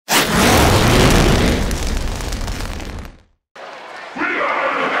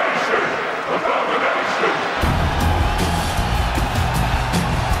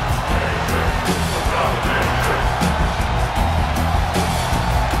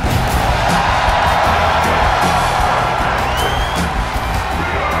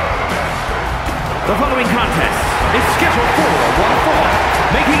following contest is scheduled for one fall,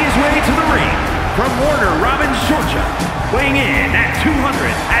 making his way to the ring from Warner Robins, Georgia, weighing in at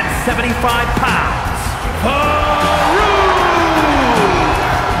 275 pounds, FAAROOQ!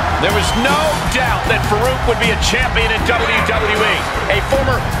 There was no doubt that FAAROOQ would be a champion in WWE. A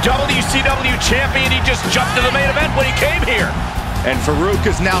former WCW champion, he just jumped to the main event when he came here. And FAAROOQ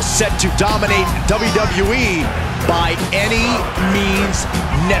is now set to dominate WWE by any means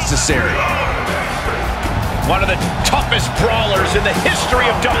necessary. One of the toughest brawlers in the history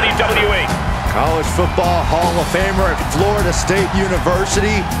of WWE. College football Hall of Famer at Florida State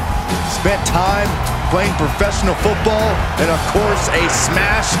University. Spent time playing professional football and, of course, a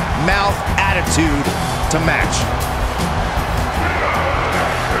smash mouth attitude to match.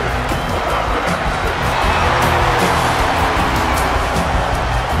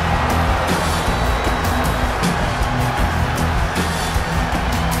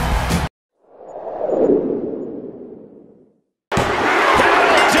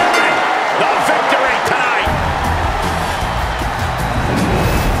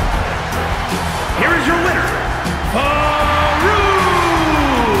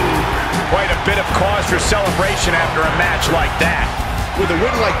 For celebration after a match like that. With a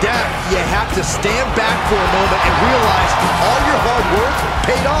win like that, you have to stand back for a moment and realize all your hard work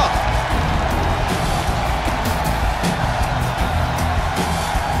paid